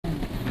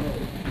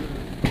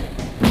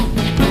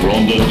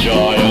From the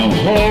giant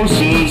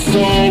horses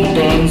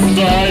open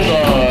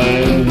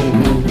sideline,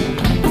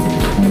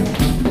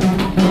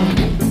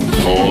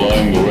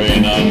 falling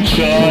rain and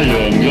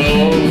giant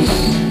girls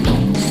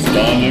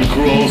stand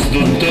across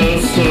the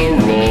desert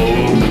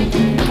road,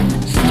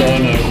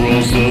 stand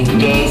across the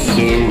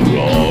desert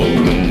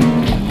road,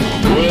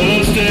 we'll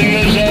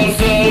distinguish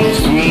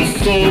ourselves with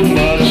so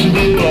much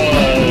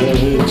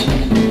delight.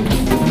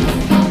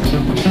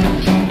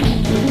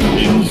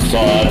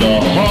 Inside a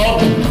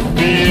hot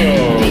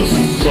beer,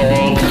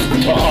 soft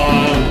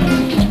time,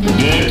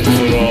 deep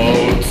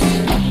throats,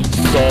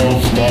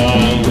 soft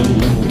time,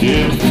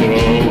 deep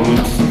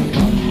throats,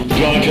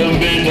 drunken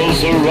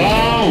beetles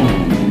around,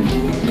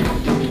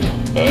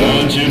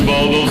 empty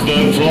bottles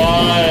that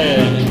fly,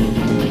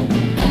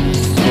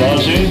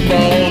 splashing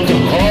about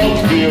hot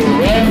beer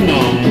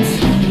remnants,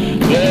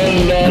 they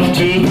love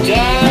to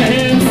die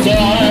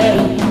inside,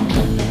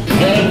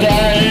 they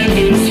die in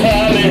this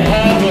happy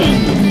heaven,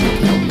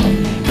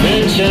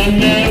 each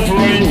and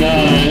every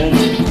night.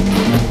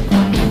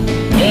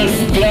 They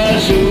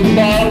splash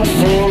about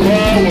for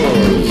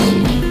hours,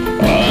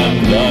 and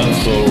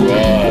that's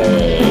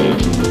alright,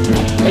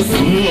 as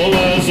long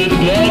as it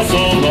lasts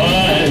all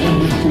night.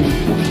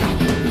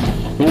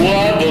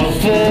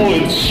 Waterfall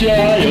with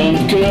giant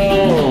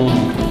girl,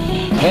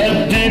 her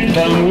deep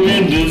and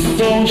windy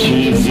song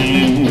she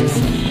sings,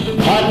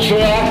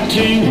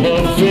 attracting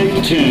her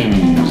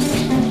victims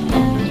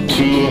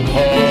to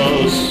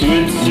her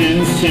sweet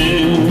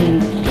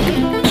sing,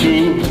 to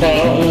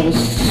her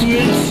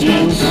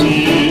sweet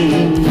sing.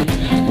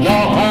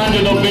 Now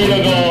hundreds of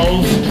beetle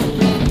girls,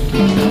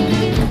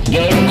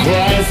 they're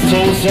crying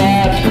so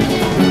sad,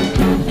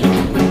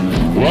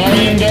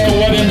 wearing their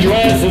wedding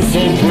dresses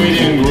so pretty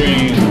and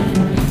green.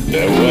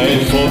 They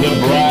wait for the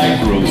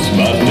bridegrooms,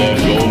 but they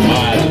go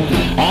mad,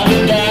 and the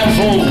dance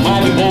for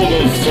mighty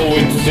bogus, so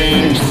it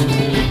seems.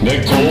 They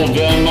call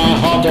them a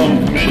hot and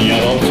many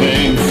other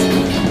things,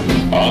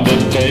 and the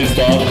taste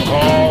are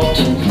hot,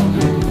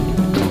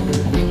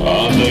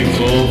 and they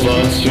call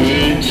that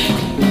sweet,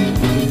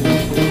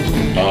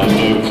 and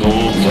they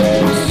call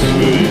that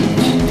sweet.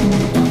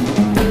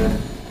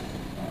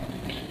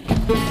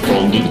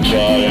 From the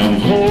giant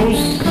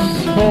horse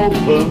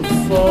open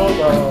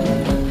side,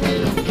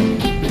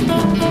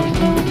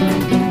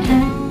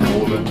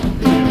 falling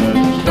in a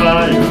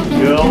giant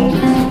girl,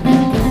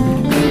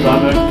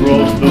 stand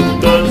across the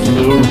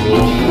desert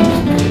road,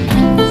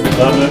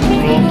 stand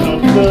across the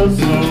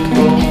desert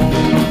road.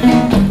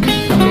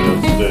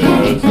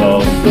 There's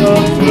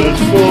ourselves with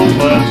so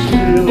much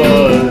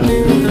delight.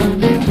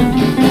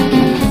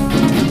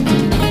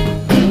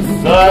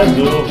 Inside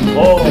the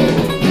hall,